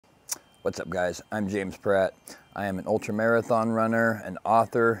What's up, guys? I'm James Pratt. I am an ultramarathon runner, an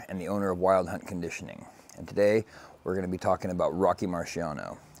author, and the owner of Wild Hunt Conditioning. And today we're going to be talking about Rocky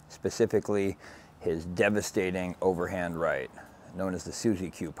Marciano, specifically his devastating overhand right, known as the Susie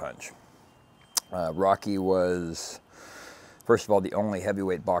Q punch. Rocky was, first of all, the only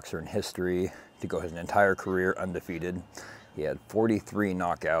heavyweight boxer in history to go his entire career undefeated. He had 43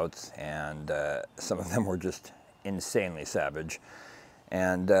 knockouts, and some of them were just insanely savage.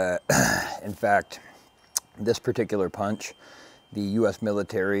 And in fact, this particular punch, the US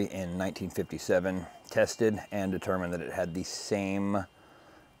military in 1957 tested and determined that it had the same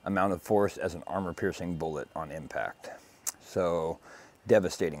amount of force as an armor-piercing bullet on impact. So,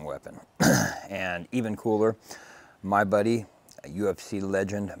 devastating weapon. And even cooler, my buddy, a UFC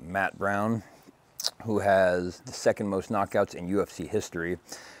legend, Matt Brown, who has the second most knockouts in UFC history,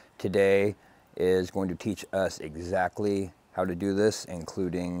 today is going to teach us exactly how to do this,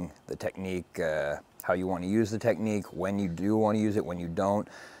 including the technique, how you want to use the technique, when you do want to use it, when you don't,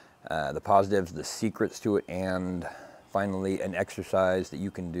 the positives, the secrets to it, and finally an exercise that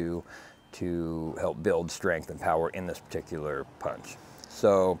you can do to help build strength and power in this particular punch.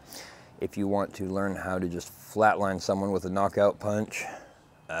 So if you want to learn how to just flatline someone with a knockout punch,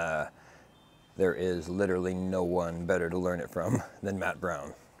 there is literally no one better to learn it from than Matt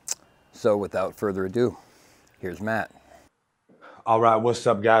Brown. So without further ado, here's Matt. All right, what's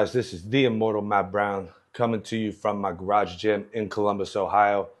up, guys? This is the immortal Matt Brown coming to you from my garage gym in Columbus,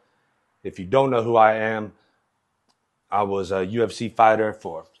 Ohio. If you don't know who I am, I was a UFC fighter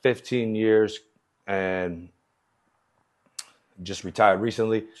for 15 years and just retired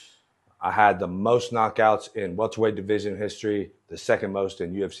recently. I had the most knockouts in welterweight division history, the second most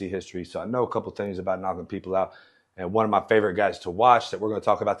in UFC history. So I know a couple things about knocking people out. And one of my favorite guys to watch that we're going to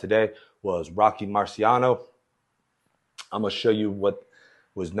talk about today was Rocky Marciano. I'm going to show you what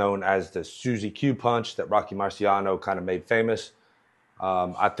was known as the Susie Q punch that Rocky Marciano kind of made famous.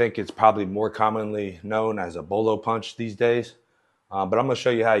 I think it's probably more commonly known as a bolo punch these days, but I'm going to show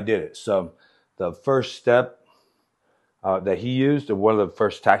you how he did it. So the first step that he used, and one of the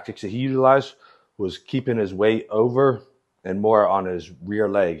first tactics that he utilized, was keeping his weight over and more on his rear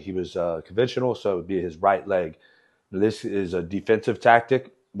leg. He was conventional, so it would be his right leg. This is a defensive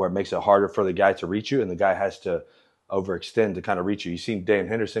tactic where it makes it harder for the guy to reach you, and the guy has to overextend to kind of reach you. You've seen Dan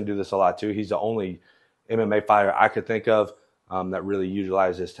Henderson do this a lot too. He's the only MMA fighter I could think of that really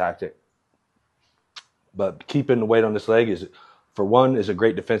utilizes this tactic. But keeping the weight on this leg is, for one, is a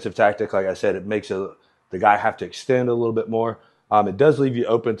great defensive tactic. Like I said, it makes the guy have to extend a little bit more. It does leave you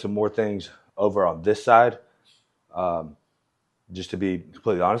open to more things over on this side. Just to be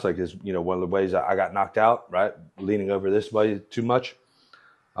completely honest, like this, one of the ways I got knocked out, right? Leaning over this way too much.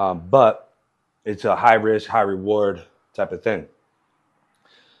 But it's a high risk, high reward type of thing.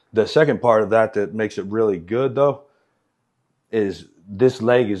 The second part of that makes it really good, though, is this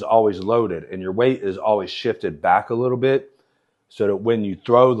leg is always loaded and your weight is always shifted back a little bit so that when you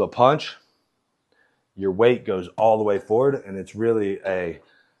throw the punch, your weight goes all the way forward, and it's really a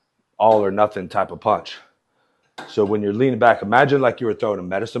all or nothing type of punch. So when you're leaning back, imagine like you were throwing a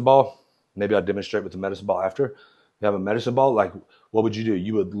medicine ball. Maybe I'll demonstrate with the medicine ball after. You have a medicine ball, like what would you do?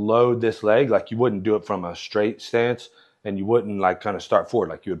 You would load this leg, like you wouldn't do it from a straight stance, and you wouldn't like kind of start forward.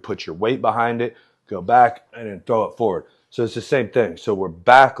 Like you would put your weight behind it, go back, and then throw it forward. So it's the same thing. So we're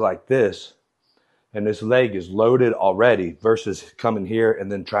back like this, and this leg is loaded already versus coming here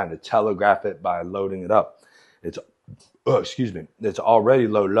and then trying to telegraph it by loading it up. It's already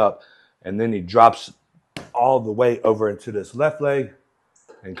loaded up, and then he drops all the weight over into this left leg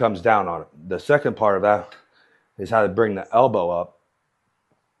and comes down on it. The second part of that is how to bring the elbow up,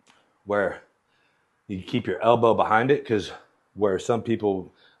 where you keep your elbow behind it, because where some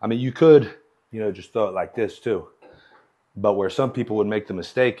people, you could, just throw it like this too. But where some people would make the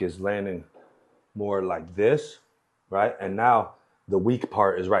mistake is landing more like this, right? And now the weak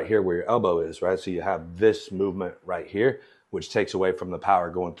part is right here where your elbow is, right? So you have this movement right here, which takes away from the power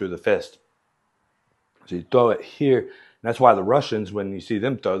going through the fist. So you throw it here. And that's why the Russians, when you see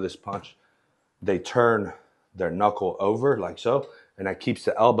them throw this punch, they turn their knuckle over like so, and that keeps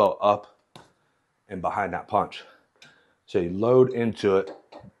the elbow up and behind that punch. So you load into it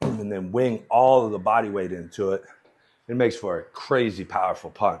and then wing all of the body weight into it. It makes for a crazy powerful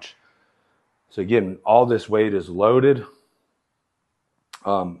punch. So again, all this weight is loaded,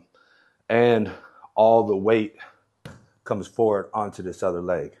 and all the weight comes forward onto this other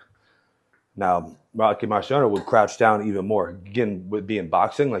leg. Now, Rocky Marciano would crouch down even more. Again, with being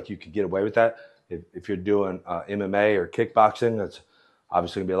boxing, like you could get away with that. If you're doing MMA or kickboxing, that's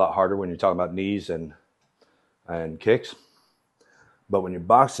obviously going to be a lot harder when you're talking about knees and kicks. But when you're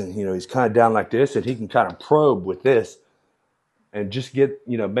boxing, you know, he's kind of down like this, and he can kind of probe with this and just get,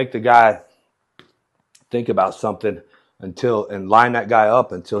 you know, make the guy think about something and line that guy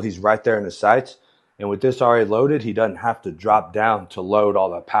up until he's right there in the sights. And with this already loaded, he doesn't have to drop down to load all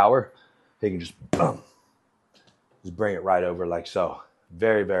that power. He can just boom, just bring it right over like so.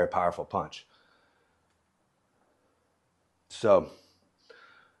 Very, very powerful punch. So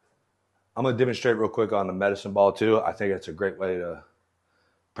I'm going to demonstrate real quick on the medicine ball too. I think it's a great way to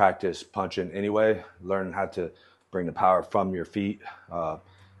practice punching anyway. Learn how to bring the power from your feet to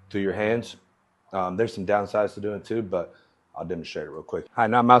your hands. There's some downsides to doing it too, but I'll demonstrate it real quick. All right,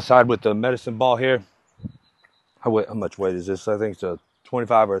 now I'm outside with the medicine ball here. How much weight is this? I think it's a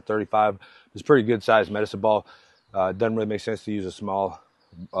 25 or a 35. It's a pretty good sized medicine ball. It doesn't really make sense to use a small,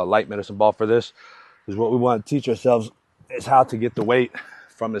 light medicine ball for this. Because what we want to teach ourselves is how to get the weight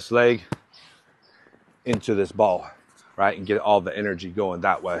from this leg into this ball, right? And get all the energy going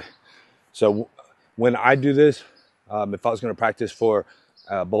that way. So when I do this, if I was going to practice for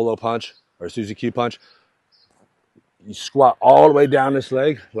a bolo punch or a Susie Q punch, you squat all the way down this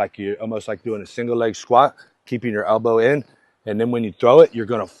leg, like you're almost like doing a single leg squat, keeping your elbow in. And then when you throw it, you're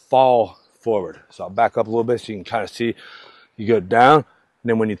going to fall forward. So I'll back up a little bit so you can kind of see. You go down, and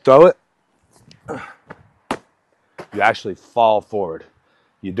then when you throw it, you actually fall forward.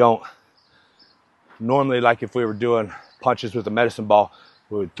 You don't normally, like if we were doing punches with a medicine ball,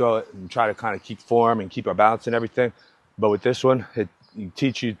 we would throw it and try to kind of keep form and keep our balance and everything. But with this one, it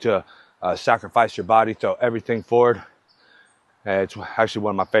teach you to sacrifice your body, throw everything forward. It's actually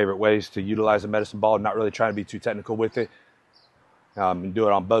one of my favorite ways to utilize a medicine ball. Not really trying to be too technical with it. And do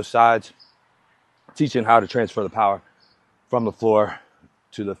it on both sides. Teaching how to transfer the power from the floor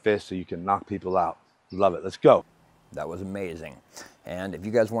to the fist so you can knock people out. Love it. Let's go. That was amazing. And if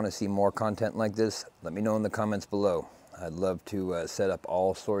you guys want to see more content like this, let me know in the comments below. I'd love to set up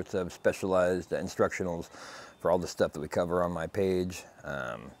all sorts of specialized instructionals for all the stuff that we cover on my page.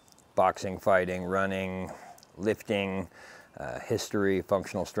 Boxing, fighting, running, lifting, history,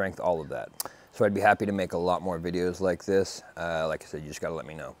 functional strength, all of that. So I'd be happy to make a lot more videos like this. Like I said, you just gotta let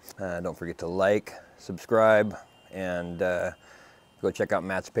me know. Don't forget to like, subscribe, and go check out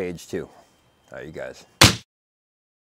Matt's page too. All right, you guys.